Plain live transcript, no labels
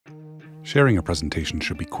Sharing a presentation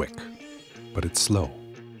should be quick, but it's slow.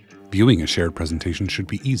 Viewing a shared presentation should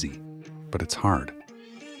be easy, but it's hard.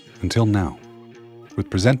 Until now.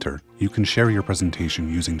 With Presenter, you can share your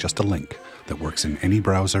presentation using just a link that works in any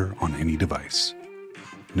browser on any device.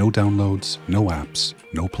 No downloads, no apps,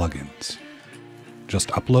 no plugins. Just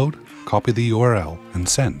upload, copy the URL, and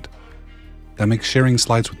send. That makes sharing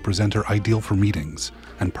slides with Presenter ideal for meetings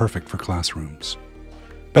and perfect for classrooms.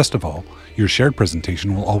 Best of all, your shared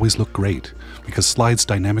presentation will always look great because slides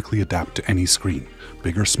dynamically adapt to any screen,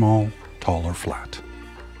 big or small, tall or flat.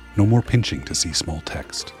 No more pinching to see small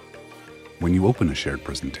text. When you open a shared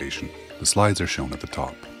presentation, the slides are shown at the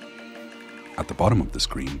top. At the bottom of the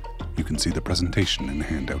screen, you can see the presentation in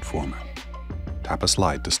handout format. Tap a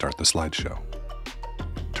slide to start the slideshow.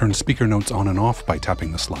 Turn speaker notes on and off by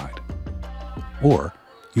tapping the slide. Or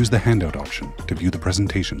use the handout option to view the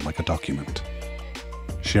presentation like a document.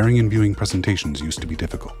 Sharing and viewing presentations used to be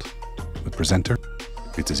difficult. With Presenter,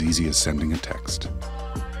 it's as easy as sending a text.